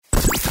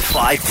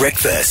5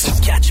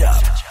 Breakfast. Catch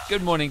up.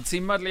 Good morning,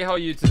 Team Mudley. How are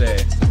you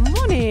today?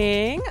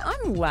 Morning.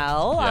 I'm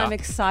well. Yeah. I'm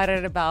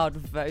excited about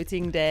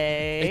voting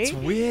day. It's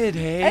weird,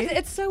 hey?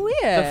 It's so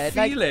weird. The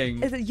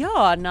feeling.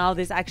 Now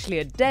there's actually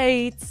a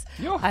date.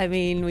 Yeah. I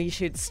mean, we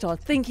should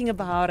start thinking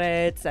about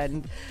it.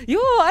 And, I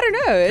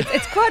don't know.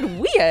 It's quite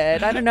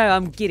weird. I don't know.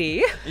 I'm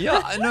giddy.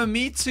 Yeah, no,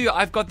 me too.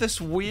 I've got this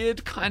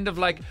weird kind of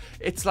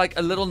it's like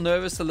a little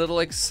nervous, a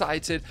little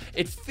excited.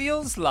 It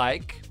feels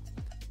like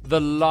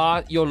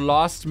your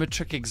last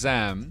matric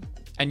exam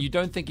and you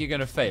don't think you're going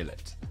to fail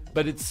it,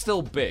 but it's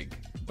still big.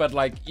 But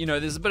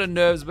there's a bit of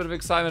nerves, a bit of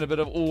excitement, a bit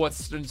of,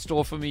 what's in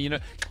store for me?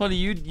 Holly,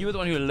 you were the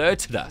one who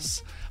alerted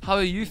us. How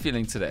are you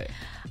feeling today?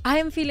 I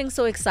am feeling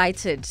so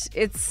excited.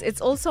 It's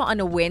also on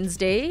a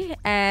Wednesday,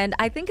 and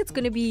I think it's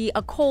going to be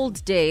a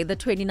cold day. The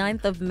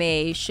 29th of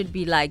May should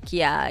be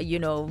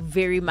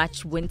very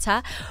much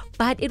winter,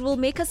 but it will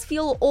make us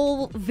feel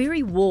all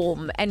very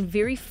warm and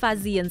very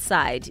fuzzy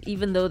inside,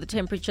 even though the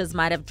temperatures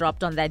might have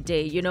dropped on that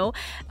day, Wow.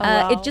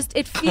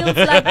 It feels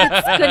like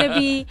it's going to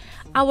be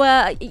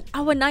our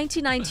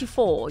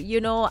 1994,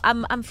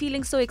 I'm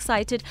feeling so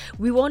excited.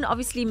 We won't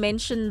obviously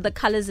mention the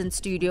colors in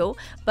studio,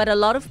 but a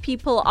lot of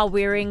people are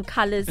wearing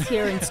colors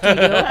here in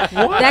studio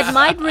that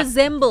might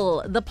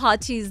resemble the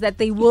parties that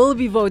they will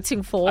be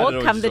voting for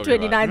come the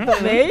 29th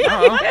of May.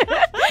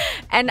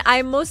 And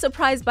I'm most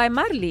surprised by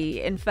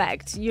Marley, in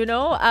fact,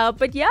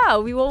 but yeah,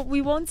 we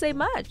won't say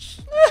much.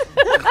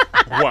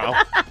 Wow.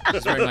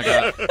 She's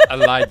wearing a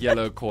light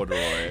yellow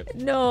corduroy.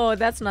 No,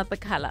 that's not the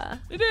color.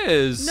 It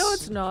is. No,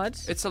 it's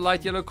not. It's a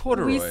light yellow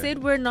corduroy. We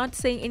said we're not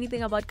saying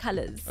anything about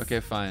colors.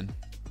 Okay, fine.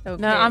 Okay.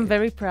 No, I'm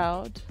very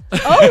proud.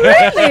 Oh,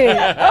 really?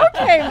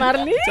 Okay,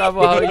 Marley.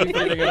 Tabo, how are you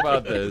feeling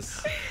about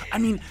this? I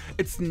mean,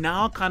 it's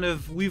now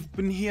we've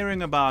been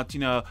hearing about,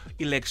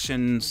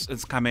 elections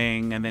is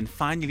coming. And then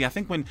finally, I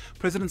think when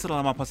President Cyril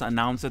Ramaphosa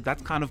announced it,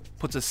 that kind of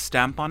puts a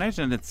stamp on it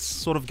and it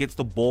sort of gets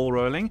the ball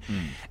rolling.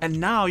 And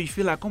now you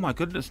feel like, oh my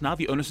goodness, now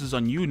the onus is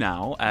on you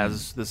now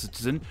as the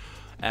citizen.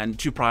 And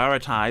to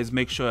prioritize,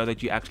 make sure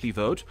that you actually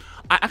vote.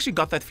 I actually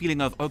got that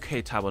feeling of,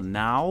 okay, Tabo,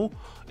 now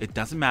it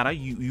doesn't matter.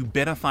 You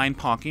better find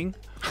parking.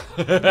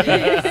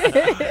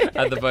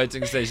 At the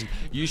voting station.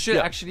 You should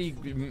actually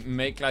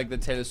make the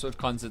Taylor Swift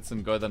concerts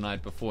and go the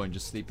night before and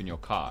just sleep in your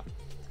car.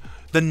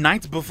 The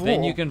night before?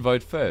 Then you can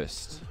vote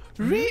first.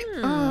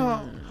 Really?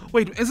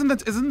 Wait, isn't the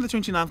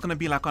 29th going to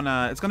be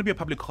it's going to be a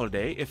public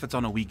holiday if it's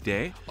on a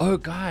weekday? Oh,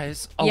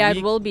 guys.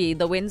 It will be.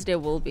 The Wednesday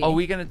will be. Are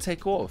we going to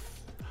take off?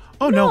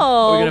 Oh, no.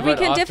 We're gonna we vote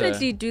can after.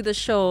 definitely do the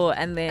show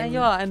and then...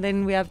 And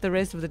then we have the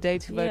rest of the day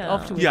to vote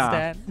afterwards.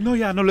 Yeah. No,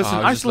 listen,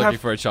 I was just looking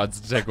for a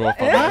chance to take off.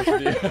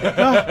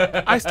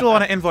 I still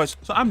want to invoice.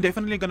 So I'm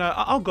definitely going to...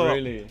 I'll go.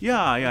 Really?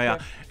 Yeah.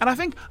 And I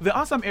think there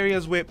are some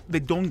areas where they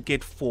don't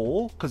get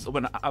full because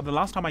when the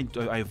last time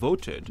I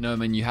voted... No,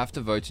 man, you have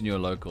to vote in your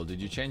local.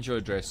 Did you change your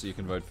address so you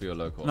can vote for your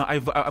local? No,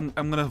 I'm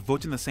going to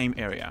vote in the same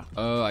area.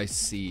 Oh, I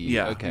see.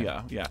 Yeah. Okay.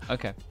 Yeah.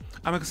 Okay.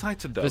 I'm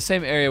excited though. The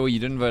same area where you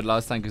didn't vote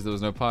last time because there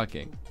was no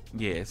parking.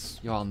 Yes.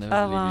 Yo, I'll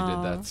never believe you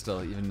did that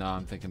still. Even now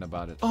I'm thinking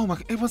about it. Oh my!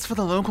 It was for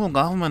the local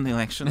government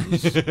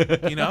elections,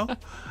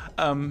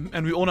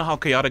 and we all know how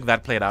chaotic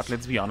that played out.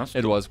 Let's be honest.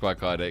 It was quite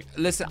chaotic.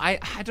 Listen, I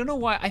don't know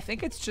why. I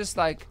think it's just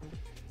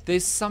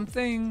there's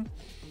something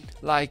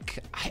I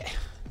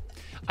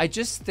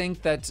just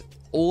think that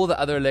all the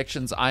other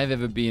elections I've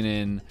ever been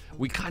in,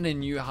 we kind of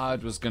knew how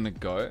it was going to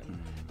go.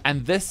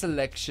 And this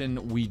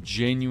election, we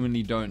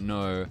genuinely don't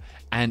know.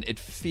 And it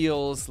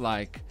feels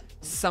like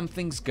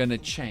something's going to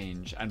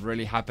change and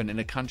really happen in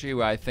a country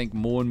where I think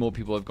more and more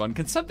people have gone,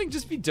 can something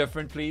just be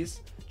different,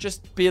 please?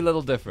 Just be a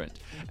little different.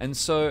 And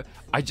so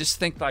I just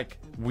think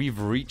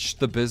we've reached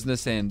the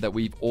business end that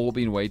we've all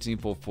been waiting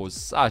for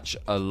such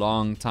a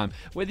long time.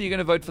 Whether you're going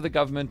to vote for the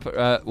government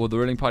or the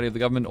ruling party of the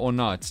government or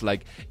not,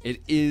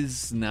 it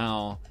is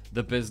now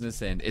the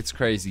business end. It's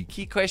crazy.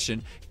 Key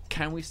question,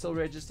 can we still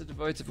register to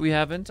vote if we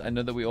haven't? I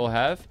know that we all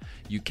have.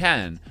 You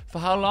can. For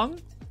how long?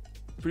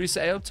 Producer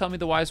Ayo, tell me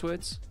the wise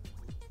words.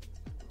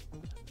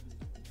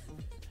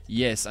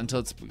 Yes, until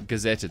it's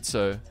gazetted.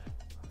 So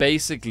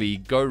basically,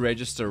 go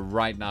register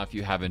right now if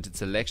you haven't.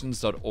 It's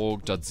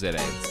elections.org.za.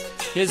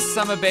 Here's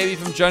Summer Baby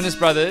from Jonas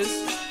Brothers.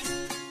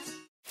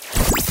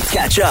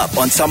 Catch up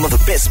on some of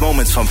the best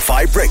moments from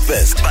 5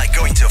 Breakfast by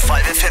going to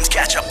 5FM's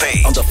catch-up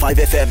page on the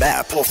 5FM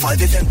app or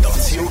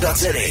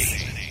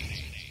 5FM.co.za.